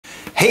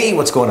Hey,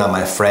 what's going on,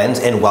 my friends,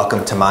 and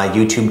welcome to my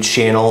YouTube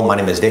channel. My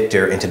name is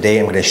Victor, and today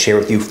I'm going to share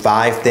with you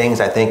 5 things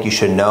I think you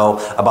should know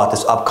about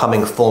this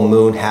upcoming full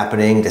moon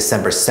happening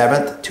December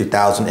 7th,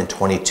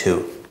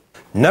 2022.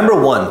 Number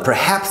 1,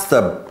 perhaps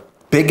the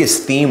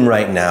biggest theme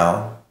right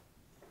now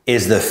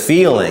is the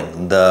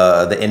feeling,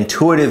 the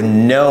intuitive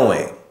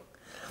knowing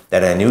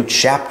that a new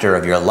chapter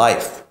of your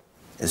life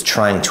is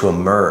trying to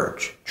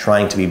emerge,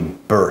 trying to be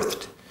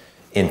birthed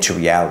into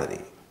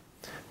reality.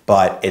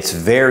 But it's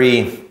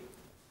very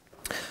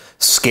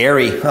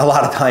scary a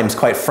lot of times,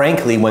 quite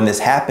frankly, when this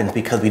happens,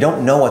 because we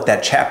don't know what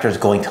that chapter is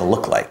going to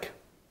look like.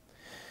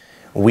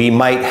 We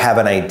might have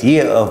an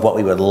idea of what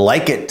we would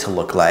like it to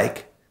look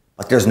like,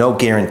 but there's no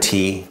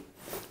guarantee.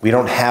 We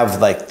don't have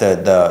like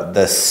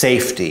the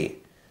safety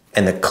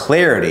and the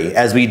clarity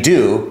as we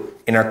do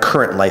in our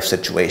current life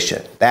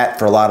situation. That,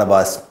 for a lot of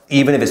us,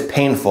 even if it's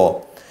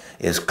painful,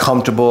 is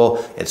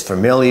comfortable, it's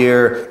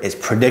familiar, it's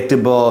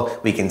predictable.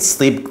 We can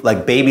sleep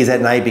like babies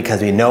at night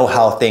because we know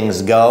how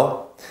things go.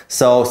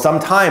 So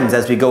sometimes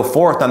as we go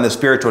forth on the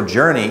spiritual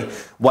journey,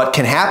 what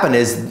can happen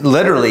is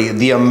literally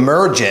the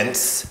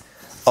emergence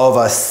of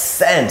a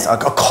sense, a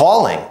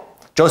calling.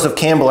 Joseph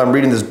Campbell, I'm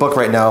reading this book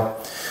right now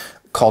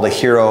called A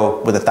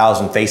Hero with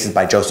 1,000 Faces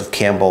by Joseph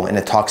Campbell, and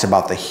it talks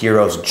about the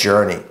hero's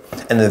journey.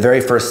 And the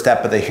very first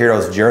step of the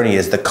hero's journey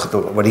is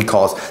what he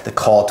calls the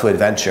call to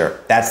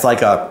adventure. That's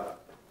like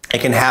it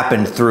can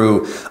happen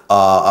through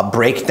a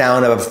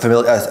breakdown of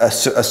a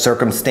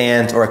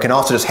circumstance, or it can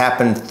also just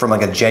happen from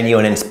like a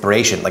genuine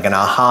inspiration, like an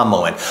aha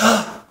moment.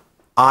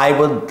 I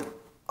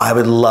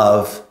would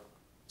love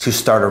to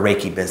start a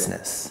Reiki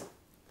business.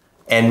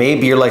 And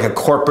maybe you're like a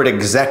corporate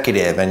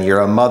executive and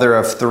you're a mother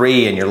of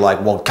 3 and you're like,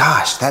 well,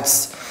 gosh, that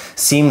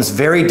seems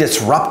very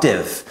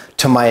disruptive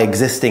to my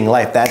existing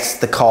life. That's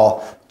the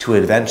call to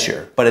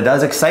adventure. But it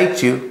does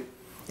excite you.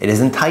 It is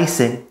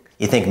enticing.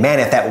 You think, man,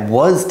 if that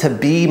was to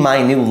be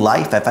my new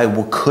life, if I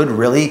could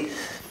really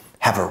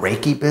have a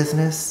Reiki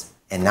business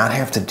and not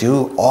have to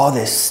do all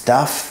this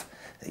stuff,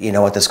 you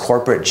know, at this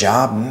corporate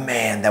job,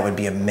 man, that would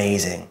be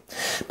amazing.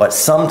 But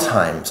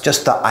sometimes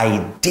just the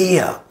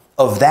idea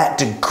of that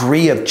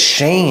degree of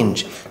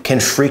change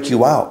can freak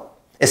you out,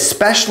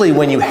 especially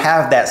when you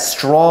have that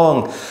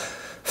strong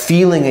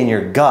feeling in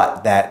your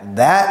gut that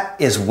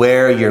that is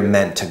where you're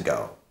meant to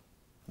go.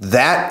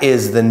 That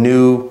is the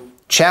new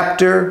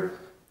chapter.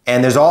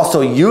 And there's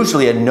also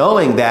usually a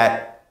knowing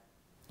that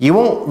you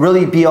won't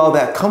really be all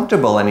that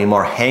comfortable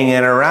anymore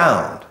hanging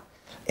around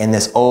in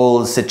this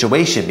old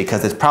situation,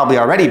 because it's probably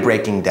already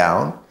breaking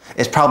down.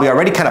 It's probably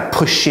already kind of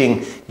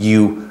pushing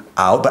you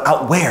out, but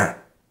out where?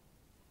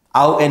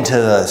 Out into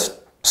the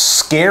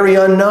scary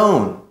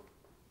unknown.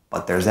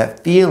 But there's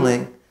that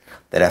feeling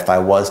that if I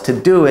was to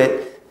do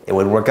it, it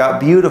would work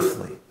out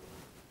beautifully.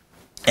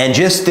 And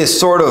just this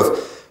sort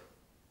of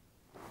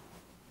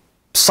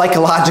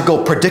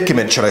psychological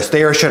predicament. Should I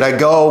stay or should I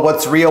go?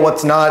 What's real?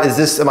 What's not?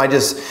 Am I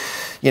just,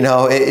 you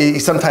know,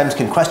 you sometimes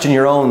can question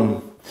your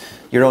own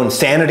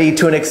sanity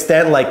to an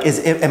extent. Like,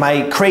 am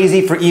I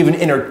crazy for even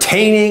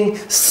entertaining,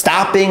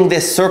 stopping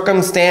this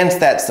circumstance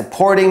that's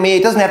supporting me?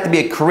 It doesn't have to be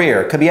a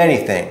career. It could be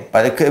anything,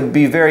 but it could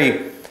be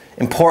very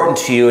important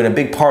to you and a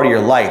big part of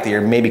your life that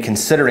you're maybe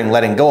considering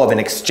letting go of in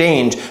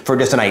exchange for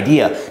just an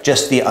idea,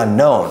 just the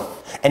unknown.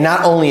 And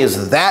not only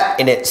is that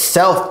in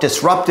itself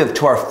disruptive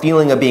to our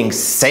feeling of being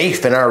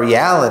safe in our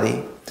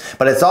reality,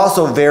 but it's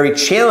also very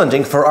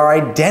challenging for our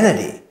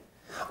identity.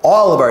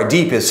 All of our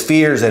deepest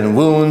fears and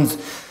wounds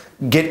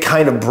get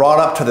kind of brought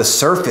up to the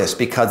surface,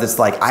 because it's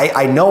like,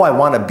 I know I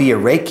want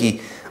to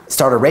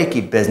start a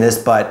Reiki business,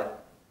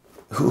 but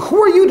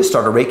who are you to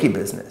start a Reiki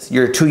business?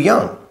 You're too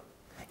young.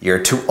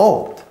 You're too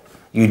old.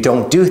 You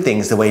don't do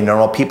things the way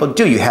normal people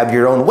do. You have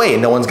your own way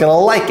and no one's going to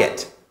like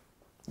it.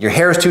 Your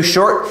hair is too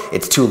short,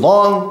 it's too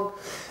long.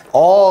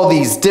 All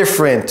this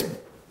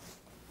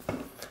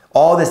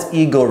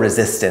ego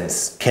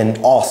resistance can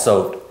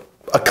also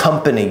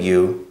accompany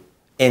you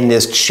in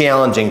this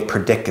challenging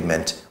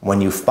predicament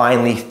when you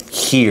finally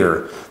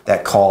hear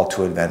that call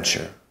to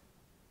adventure.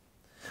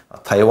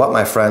 I'll tell you what,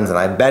 my friends, and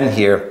I've been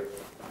here,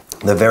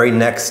 the very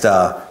next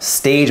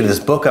stage of this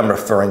book I'm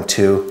referring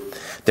to,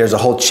 there's a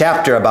whole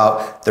chapter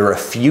about the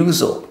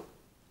refusal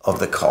of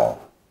the call.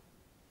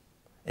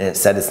 And it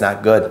said it's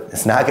not good.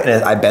 It's not good.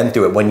 And I've been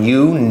through it. When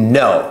you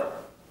know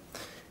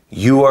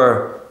you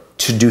are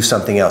to do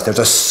something else, there's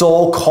a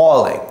soul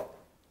calling,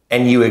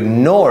 and you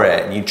ignore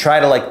it, and you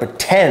try to like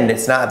pretend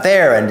it's not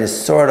there and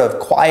just sort of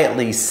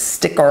quietly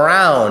stick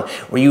around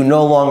where you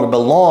no longer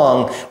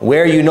belong.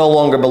 Where you no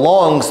longer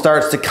belong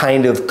starts to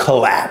kind of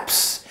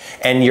collapse,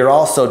 and you're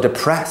also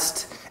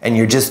depressed, and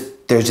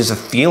there's just a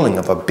feeling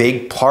of a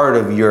big part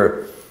of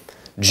your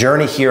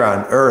journey here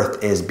on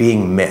earth is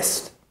being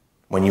missed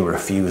when you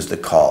refuse the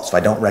call. So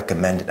I don't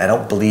recommend it. I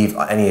don't believe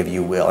any of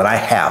you will. And I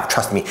have,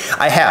 trust me,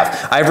 I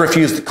have. I've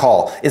refused the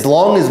call as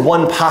long as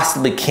one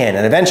possibly can.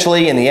 And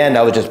eventually, in the end,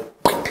 I was just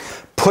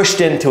pushed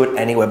into it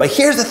anyway. But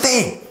here's the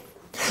thing.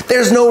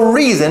 There's no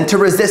reason to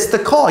resist the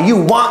call. You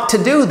want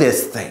to do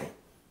this thing.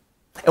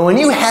 And when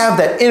you have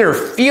that inner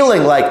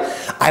feeling like,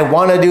 I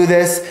want to do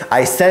this,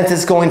 I sense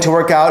it's going to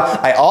work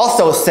out, I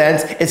also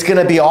sense it's going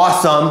to be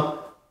awesome,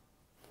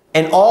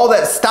 and all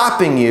that's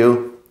stopping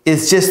you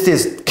is just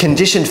this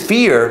conditioned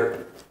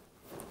fear,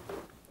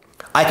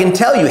 I can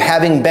tell you,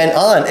 having been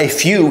on a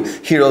few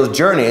hero's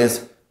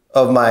journeys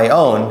of my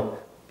own,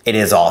 it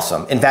is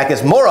awesome. In fact,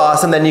 it's more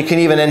awesome than you can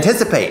even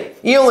anticipate.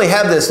 You only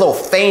have this little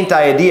faint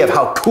idea of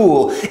how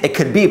cool it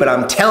could be, but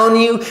I'm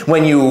telling you,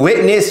 when you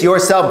witness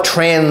yourself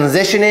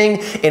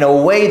transitioning in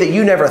a way that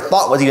you never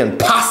thought was even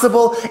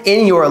possible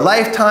in your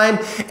lifetime,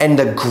 and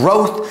the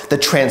growth, the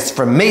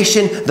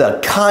transformation,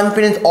 the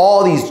confidence,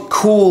 all these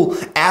cool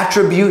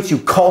attributes you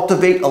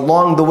cultivate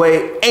along the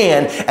way,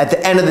 and at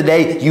the end of the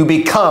day, you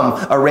become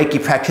a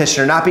Reiki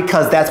practitioner, not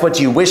because that's what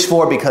you wish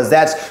for, because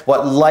that's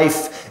what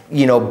life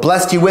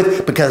blessed you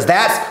with, because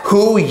that's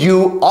who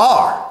you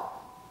are.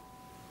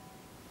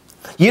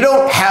 You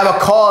don't have a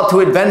call to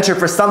adventure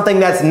for something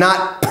that's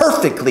not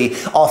perfectly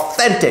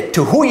authentic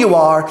to who you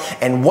are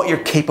and what you're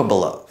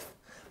capable of.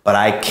 But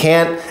I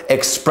can't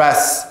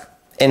express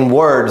in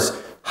words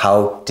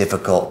how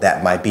difficult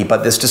that might be.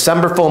 But this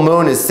December full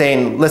moon is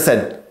saying,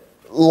 listen,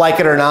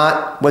 like it or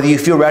not, whether you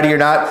feel ready or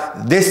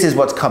not, this is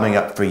what's coming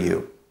up for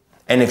you.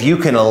 And if you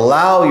can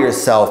allow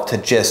yourself to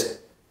just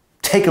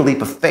take a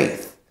leap of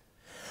faith,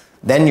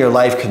 then your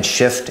life can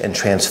shift and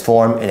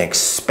transform and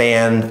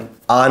expand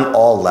on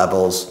all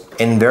levels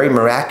in very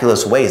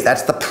miraculous ways.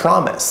 That's the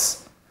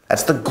promise.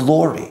 That's the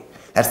glory.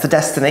 That's the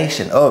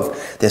destination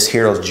of this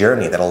hero's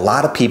journey that a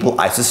lot of people,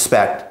 I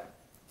suspect,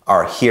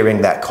 are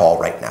hearing that call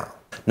right now.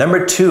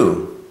 Number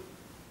 2,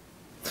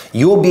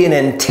 you will be an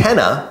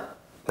antenna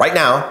right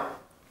now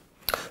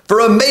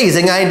for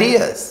amazing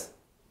ideas.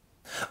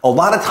 A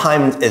lot of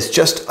times it's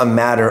just a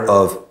matter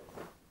of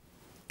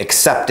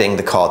accepting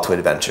the call to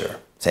adventure.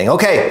 Saying,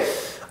 okay,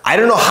 I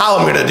don't know how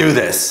I'm going to do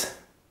this,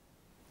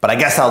 but I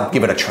guess I'll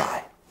give it a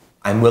try.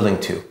 I'm willing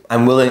to.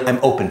 I'm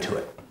open to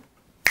it.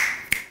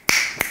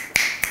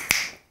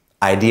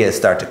 Ideas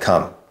start to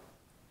come.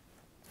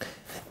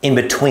 In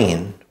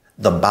between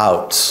the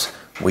bouts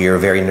where you're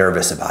very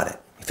nervous about it,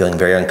 feeling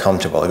very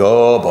uncomfortable, like,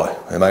 oh boy,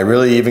 am I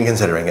really even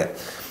considering it?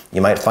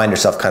 You might find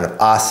yourself kind of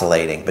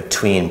oscillating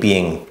between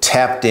being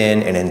tapped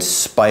in and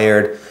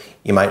inspired.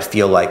 You might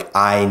feel like,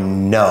 I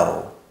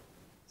know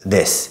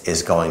this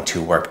is going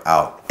to work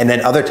out. And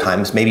then other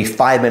times, maybe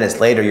 5 minutes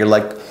later, you're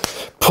like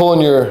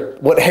pulling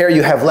what hair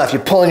you have left,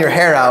 you're pulling your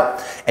hair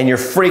out and you're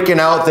freaking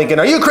out thinking,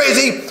 are you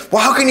crazy?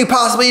 Well, how can you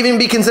possibly even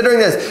be considering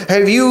this?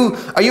 Are you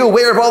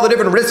aware of all the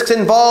different risks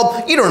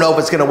involved? You don't know if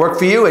it's gonna work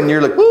for you, and you're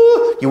like,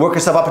 woo, you work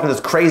yourself up into this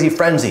crazy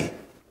frenzy.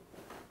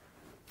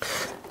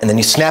 And then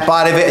you snap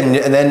out of it,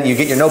 and then you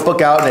get your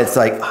notebook out and it's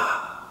like,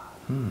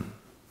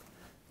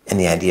 and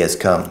the ideas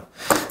come.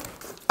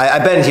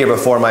 I've been here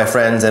before, my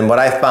friends, and what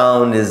I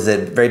found is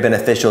it very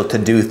beneficial to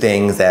do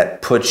things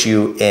that put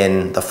you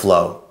in the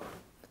flow.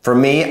 For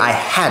me, I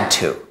had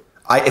to.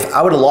 If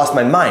I would have lost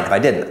my mind if I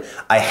didn't.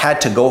 I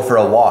had to go for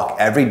a walk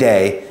every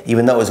day,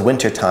 even though it was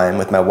winter time,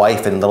 with my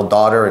wife and little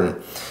daughter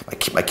and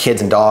my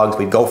kids and dogs.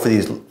 We'd go for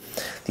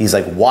these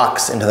like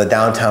walks into the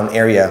downtown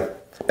area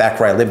back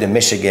where I lived in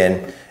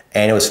Michigan,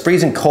 and it was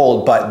freezing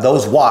cold, but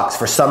those walks,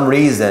 for some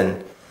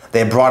reason,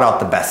 they brought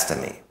out the best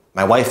in me.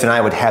 My wife and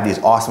I would have these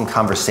awesome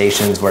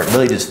conversations where it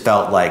really just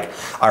felt like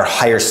our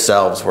higher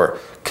selves were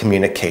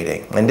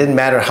communicating. And it didn't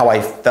matter how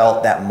I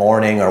felt that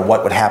morning or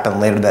what would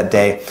happen later that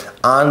day.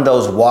 On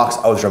those walks,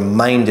 I was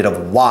reminded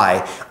of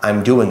why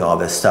I'm doing all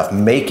this stuff,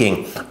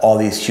 making all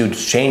these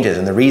huge changes.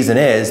 And the reason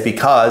is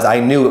because I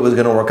knew it was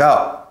going to work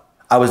out.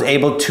 I was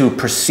able to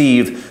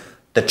perceive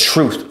the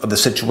truth of the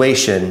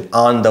situation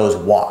on those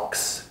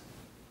walks.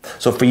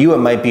 So for you, it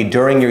might be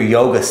during your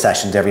yoga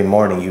sessions every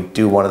morning. You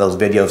do one of those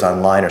videos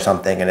online or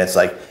something, and it's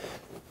like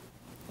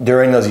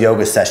during those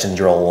yoga sessions,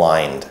 you're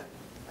aligned.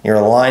 You're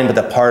aligned with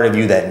the part of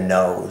you that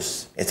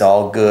knows it's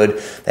all good,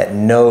 that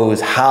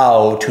knows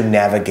how to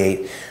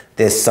navigate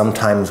this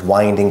sometimes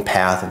winding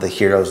path of the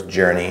hero's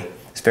journey.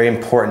 It's very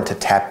important to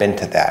tap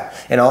into that,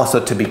 and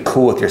also to be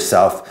cool with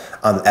yourself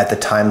at the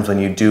times when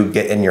you do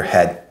get in your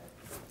head,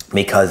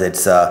 because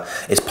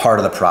it's part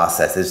of the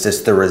process. It's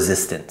just the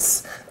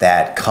resistance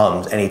that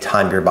comes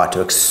anytime you're about to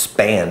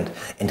expand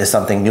into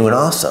something new and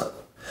awesome.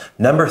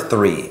 Number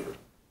 3,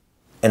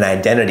 an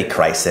identity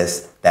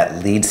crisis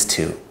that leads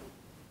to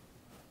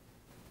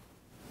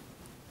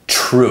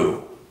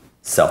true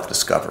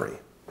self-discovery.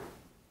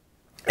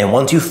 And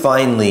once you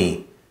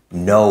finally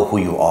know who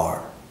you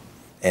are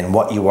and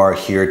what you are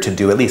here to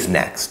do, at least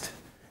next,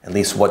 at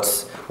least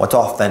what's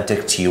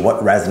authentic to you,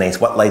 what resonates,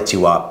 what lights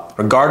you up,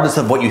 regardless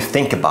of what you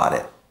think about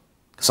it.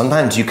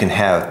 Sometimes you can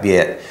be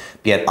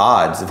at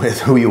odds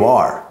with who you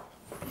are.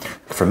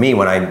 For me,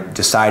 when I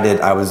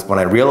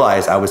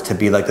realized I was to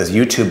be like this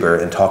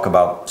YouTuber and talk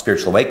about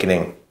spiritual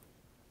awakening,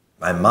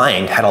 my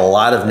mind had a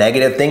lot of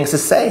negative things to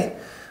say.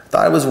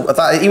 I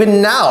thought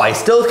even now, I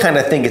still kind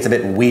of think it's a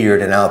bit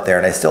weird and out there,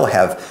 and I still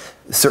have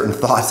certain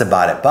thoughts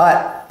about it,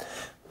 but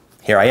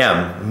here I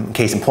am.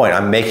 Case in point,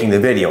 I'm making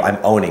the video, I'm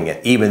owning it,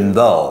 even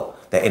though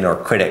the inner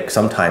critic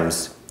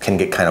sometimes can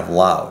get kind of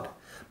loud.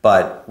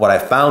 But what I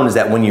found is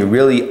that when you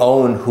really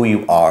own who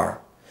you are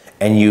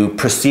and you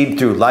proceed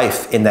through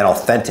life in that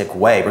authentic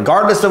way,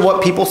 regardless of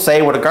what people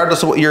say,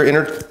 regardless of what your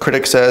inner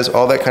critic says,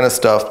 all that kind of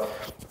stuff,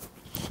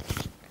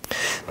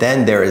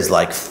 then there is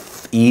like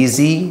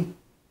easy,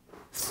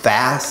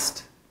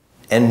 fast,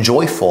 and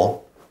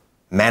joyful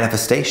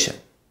manifestation.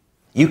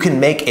 You can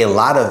make a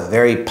lot of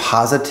very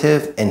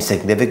positive and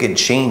significant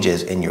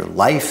changes in your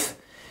life,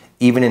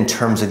 even in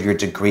terms of your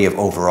degree of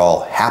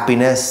overall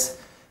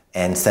happiness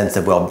and sense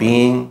of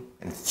well-being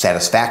and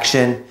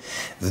satisfaction,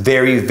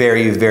 very,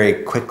 very,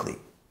 very quickly.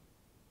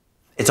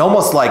 It's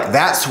almost like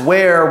that's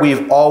where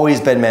we've always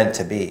been meant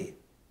to be,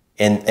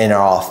 in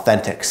our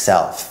authentic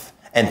self.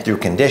 And through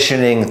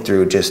conditioning,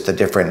 through just the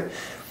different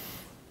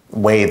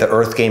way the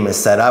earth game is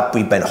set up,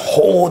 we've been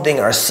holding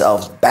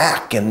ourselves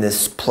back in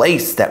this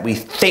place that we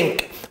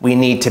think we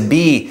need to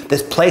be,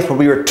 this place where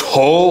we were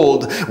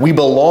told we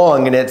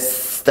belong, and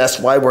that's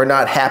why we're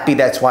not happy,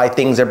 that's why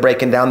things are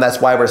breaking down,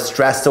 that's why we're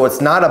stressed. So it's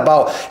not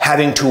about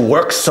having to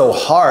work so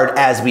hard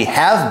as we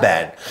have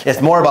been.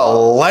 It's more about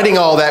letting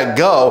all that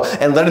go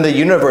and letting the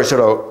universe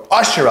sort of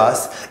usher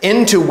us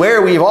into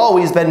where we've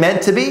always been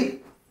meant to be.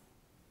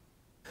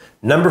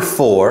 Number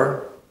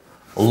 4,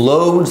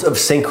 loads of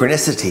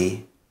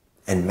synchronicity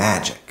and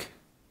magic.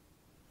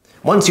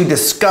 Once you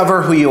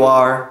discover who you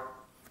are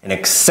and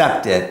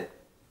accept it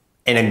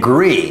and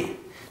agree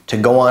to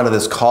go on to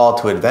this call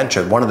to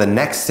adventure, one of the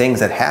next things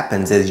that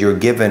happens is you're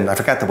given, I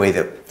forgot the way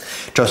that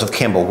Joseph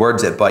Campbell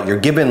words it, but you're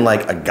given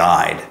like a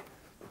guide.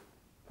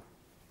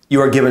 You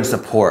are given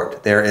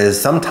support. There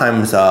is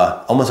sometimes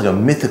almost like a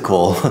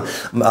mythical,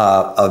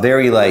 a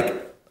very like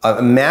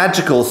a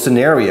magical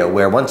scenario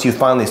where once you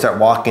finally start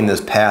walking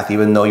this path,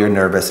 even though you're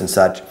nervous and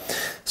such,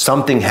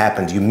 something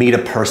happens. You meet a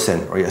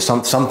person or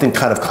something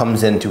kind of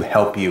comes in to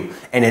help you.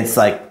 And it's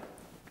like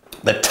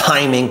the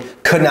timing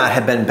could not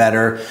have been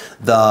better.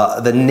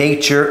 The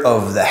nature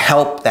of the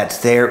help that's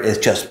there is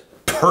just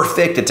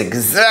perfect. It's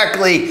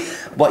exactly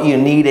what you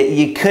need.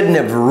 You couldn't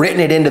have written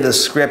it into the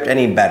script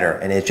any better.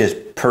 And it's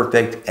just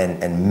perfect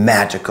and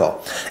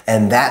magical.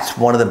 And that's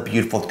one of the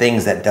beautiful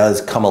things that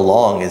does come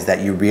along, is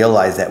that you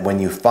realize that when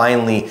you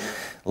finally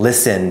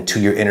listen to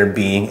your inner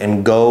being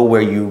and go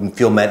where you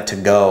feel meant to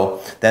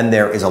go, then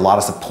there is a lot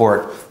of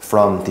support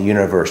from the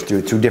universe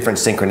through different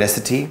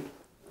synchronicity.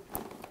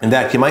 In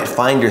fact, you might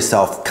find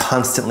yourself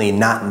constantly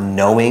not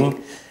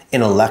knowing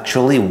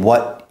intellectually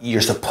what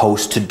you're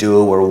supposed to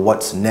do or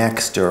what's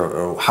next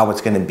or how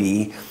it's going to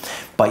be,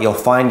 but you'll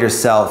find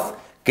yourself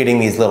getting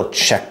these little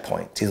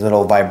checkpoints, these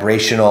little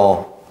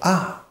vibrational,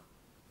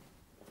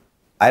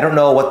 I don't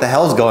know what the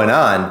hell's going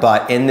on,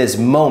 but in this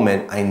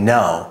moment, I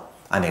know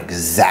I'm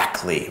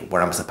exactly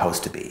where I'm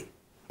supposed to be.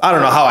 I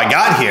don't know how I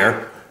got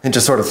here. It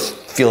just sort of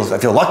I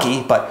feel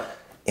lucky, but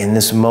in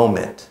this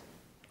moment,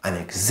 I'm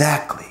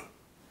exactly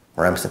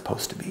where I'm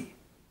supposed to be.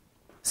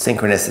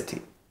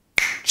 Synchronicity,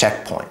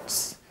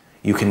 checkpoints.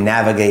 You can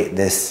navigate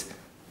this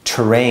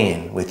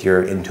terrain with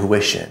your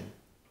intuition,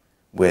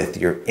 with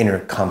your inner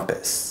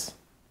compass,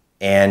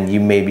 and you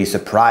may be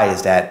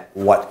surprised at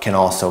what can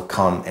also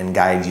come and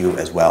guide you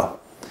as well.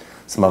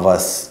 Some of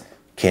us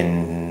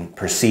can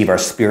perceive our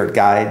spirit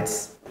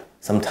guides.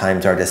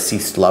 Sometimes our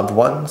deceased loved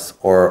ones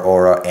or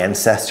our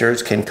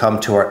ancestors can come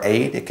to our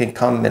aid. It can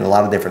come in a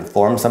lot of different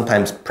forms.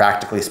 Sometimes,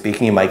 practically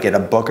speaking, you might get a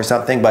book or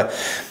something, but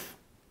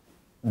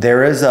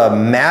there is a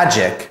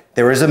magical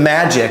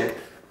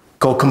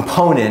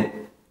component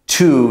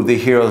to the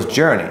hero's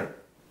journey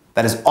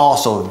that is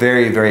also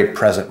very, very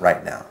present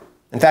right now.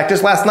 In fact,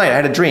 just last night I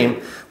had a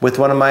dream with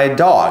one of my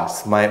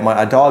dogs,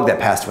 a dog that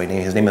passed away.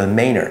 His name was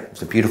Maynard. It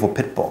was a beautiful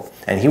pit bull.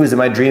 And he was in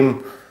my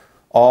dream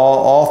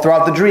all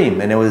throughout the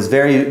dream. And it was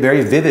very,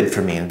 very vivid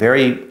for me and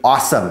very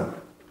awesome.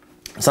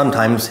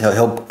 Sometimes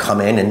he'll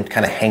come in and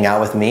kind of hang out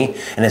with me.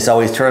 And it's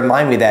always to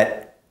remind me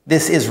that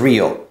this is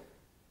real.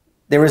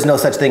 There is no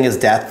such thing as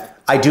death.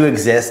 I do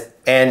exist.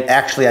 And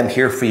actually, I'm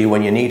here for you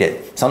when you need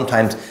it.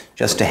 Sometimes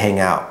just to hang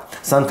out.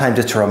 Sometimes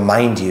just to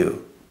remind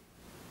you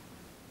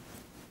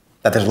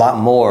that there's a lot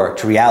more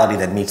to reality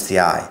than meets the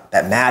eye.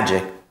 That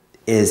magic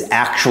is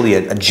actually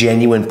a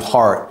genuine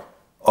part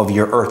of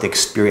your earth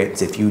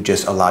experience if you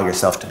just allow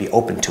yourself to be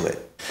open to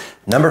it.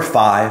 Number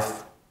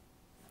 5,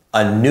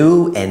 a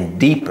new and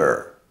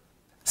deeper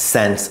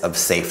sense of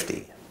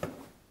safety.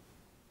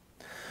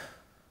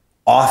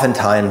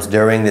 Oftentimes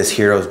during this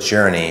hero's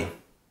journey,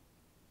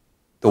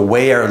 the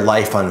way our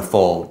life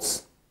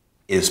unfolds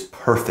is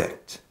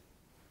perfect.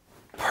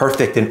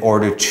 Perfect in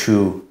order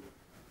to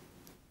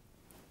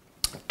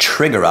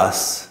trigger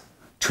us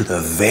to the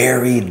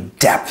very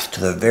depth, to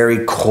the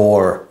very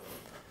core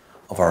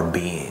of our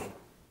being.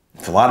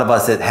 For a lot of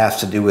us, it has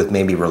to do with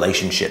maybe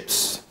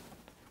relationships.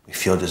 We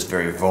feel just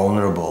very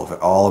vulnerable.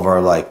 All of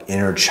our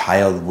inner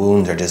child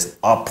wounds are just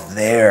up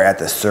there at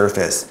the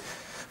surface.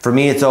 For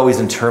me, it's always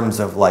in terms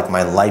of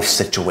my life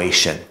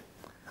situation.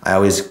 I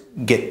always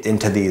get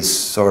into these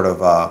sort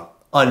of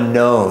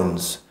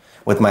unknowns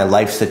with my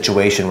life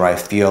situation where I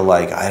feel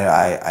like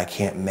I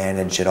can't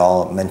manage it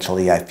all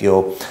mentally. I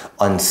feel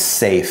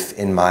unsafe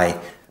in my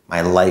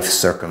life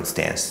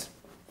circumstance.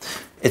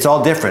 It's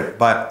all different,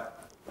 but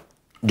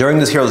during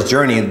this hero's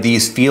journey,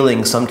 these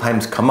feelings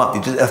sometimes come up.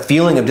 A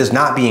feeling of just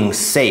not being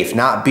safe,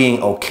 not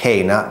being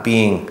okay, not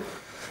being,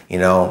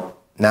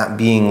 not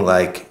being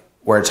like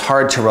where it's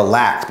hard to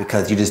relax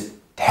because you just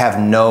have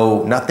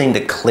nothing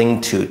to cling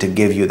to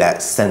give you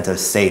that sense of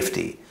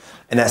safety.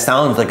 And that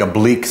sounds like a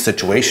bleak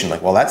situation,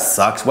 like, well, that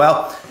sucks.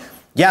 Well,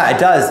 yeah, it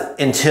does,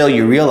 until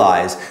you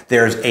realize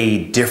there's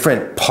a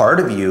different part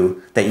of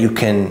you that you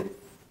can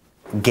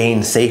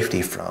gain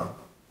safety from.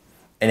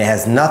 And it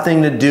has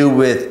nothing to do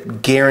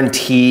with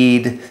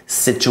guaranteed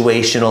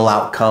situational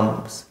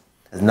outcomes.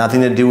 It has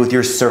nothing to do with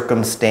your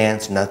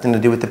circumstance, nothing to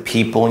do with the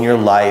people in your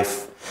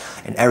life,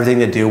 and everything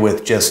to do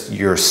with just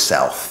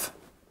yourself.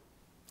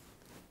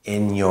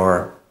 In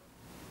your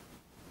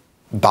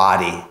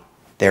body,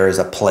 there is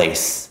a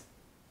place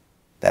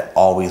that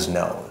always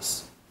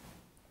knows.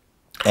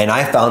 And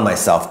I found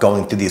myself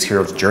going through these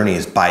hero's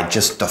journeys by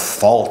just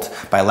default,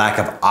 by lack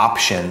of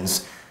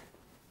options,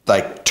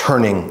 like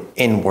turning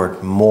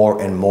inward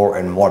more and more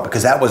and more,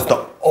 because that was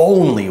the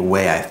only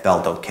way I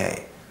felt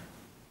okay.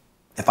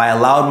 If I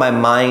allowed my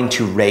mind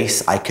to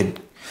race, I could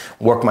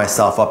work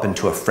myself up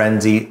into a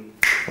frenzy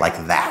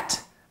like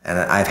that. And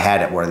I've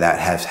had it where that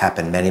has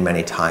happened many,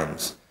 many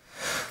times.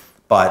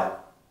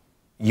 But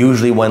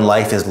usually when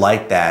life is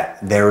like that,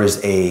 there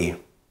is a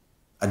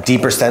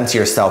deeper sense of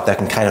yourself that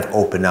can kind of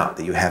open up,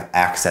 that you have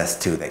access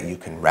to, that you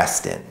can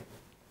rest in.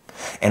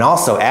 And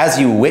also, as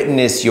you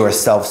witness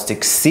yourself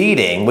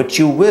succeeding, which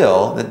you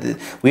will,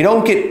 we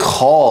don't get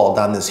called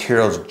on this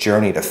hero's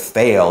journey to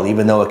fail,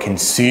 even though it can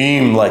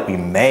seem like we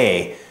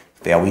may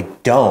fail. We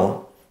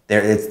don't.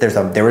 There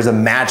is a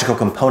magical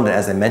component,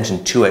 as I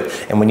mentioned, to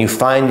it. And when you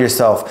find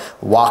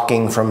yourself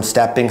walking from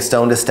stepping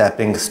stone to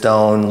stepping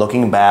stone,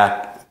 looking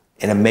back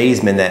in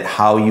amazement at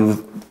how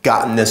you've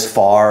gotten this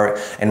far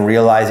and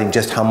realizing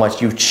just how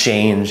much you've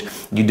changed,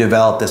 you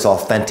develop this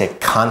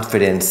authentic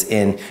confidence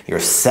in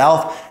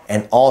yourself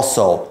and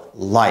also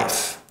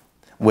life,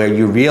 where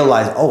you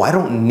realize, oh, I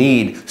don't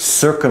need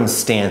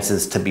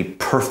circumstances to be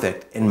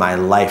perfect in my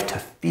life to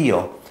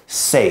feel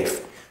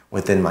safe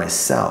within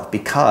myself,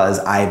 because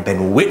I've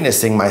been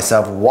witnessing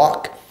myself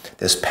walk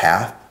this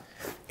path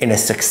in a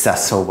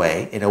successful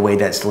way, in a way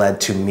that's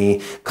led to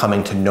me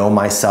coming to know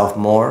myself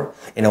more,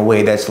 in a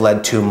way that's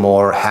led to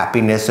more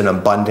happiness and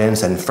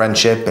abundance and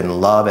friendship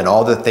and love, and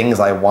all the things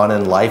I want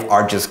in life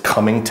are just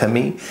coming to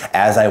me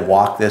as I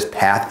walk this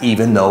path,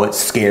 even though it's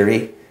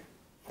scary.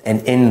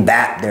 And in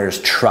that,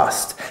 there's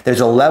trust.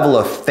 There's a level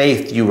of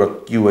faith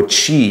you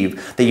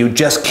achieve that you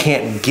just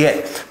can't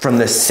get from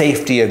the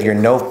safety of your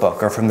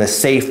notebook, or from the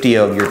safety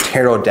of your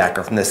tarot deck,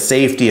 or from the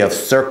safety of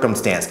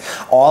circumstance.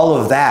 All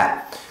of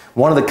that,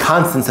 one of the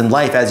constants in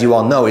life, as you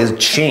all know, is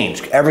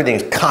change. Everything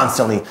is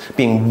constantly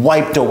being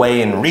wiped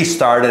away and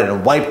restarted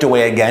and wiped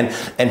away again.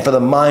 And for the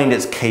mind,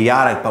 it's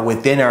chaotic. But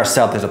within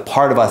ourselves, there's a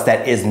part of us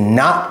that is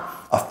not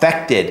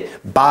affected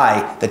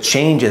by the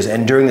changes.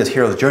 And during this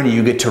hero's journey,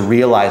 you get to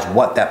realize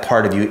what that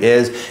part of you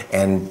is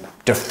and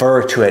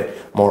defer to it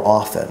more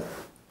often.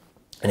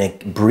 And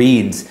it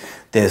breeds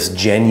this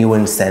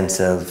genuine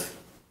sense of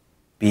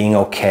being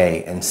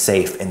okay and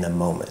safe in the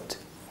moment.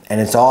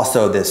 And it's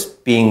also this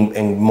being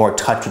in more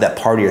touch with that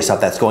part of yourself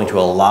that's going to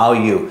allow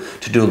you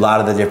to do a lot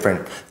of the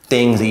different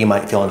things that you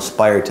might feel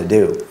inspired to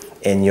do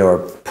in your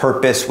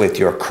purpose, with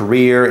your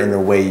career, in the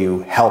way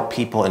you help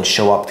people and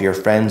show up for your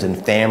friends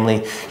and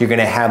family. You're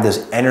gonna have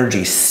this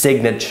energy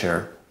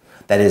signature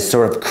that is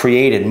sort of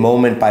created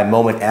moment by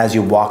moment as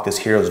you walk this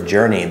hero's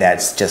journey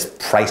that's just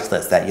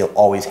priceless, that you'll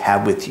always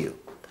have with you.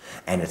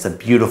 And it's a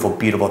beautiful,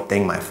 beautiful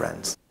thing, my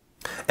friends.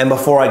 And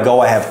before I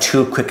go, I have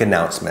two quick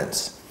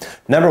announcements.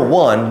 Number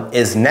one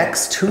is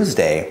next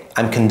Tuesday,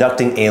 I'm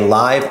conducting a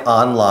live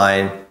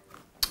online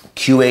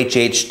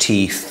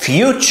QHHT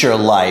Future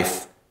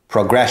Life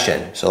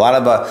Progression. So a lot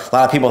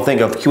of people think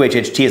of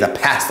QHHT as a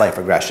past life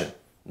regression.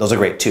 Those are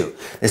great too.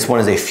 This one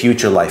is a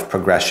future life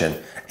progression,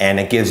 and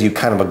it gives you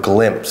kind of a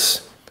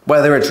glimpse.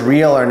 Whether it's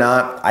real or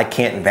not, I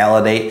can't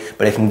validate,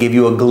 but it can give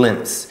you a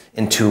glimpse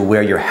into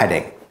where you're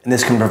heading. And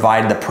this can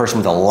provide the person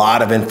with a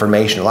lot of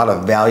information, a lot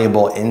of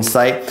valuable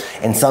insight,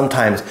 and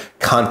sometimes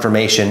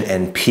confirmation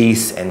and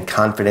peace and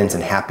confidence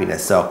and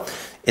happiness. So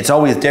it's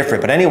always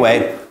different. But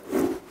anyway,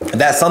 if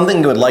that's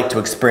something you would like to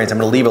experience, I'm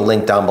going to leave a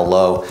link down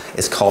below.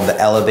 It's called the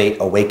Elevate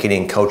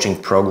Awakening Coaching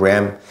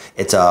Program.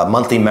 It's a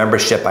monthly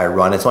membership I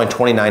run. It's only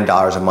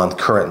 $29 a month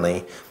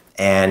currently.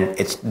 And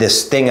it's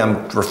this thing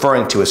I'm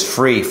referring to is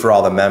free for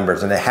all the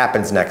members, and it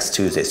happens next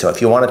Tuesday. So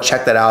if you want to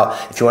check that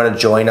out, if you want to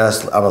join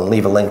us, I'm going to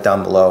leave a link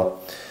down below.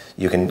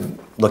 You can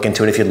look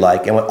into it if you'd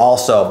like. And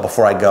also,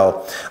 before I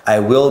go, I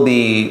will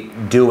be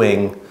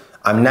doing,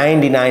 I'm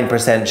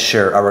 99%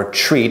 sure, a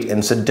retreat in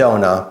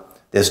Sedona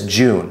this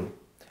June.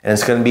 And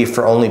it's going to be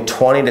for only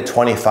 20 to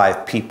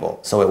 25 people.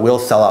 So it will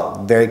sell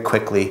out very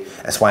quickly.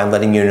 That's why I'm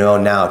letting you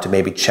know now to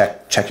maybe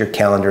check your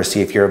calendar, see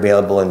if you're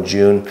available in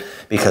June.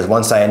 Because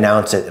once I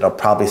announce it, it'll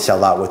probably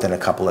sell out within a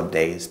couple of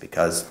days,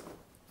 because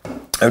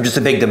There was just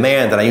a big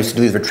demand that I used to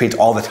do these retreats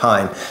all the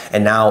time,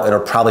 and now it'll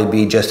probably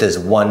be just as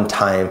one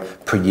time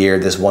per year,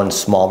 this one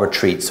small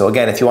retreat. So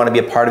again, if you want to be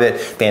a part of it,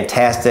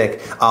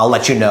 fantastic. I'll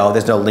let you know.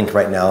 There's no link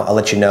right now. I'll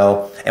let you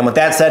know. And with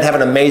that said, have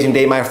an amazing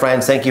day, my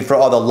friends. Thank you for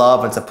all the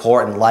love and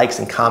support and likes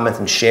and comments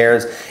and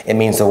shares. It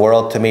means the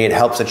world to me. It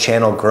helps the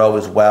channel grow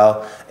as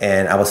well.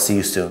 And I will see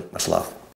you soon. Much love.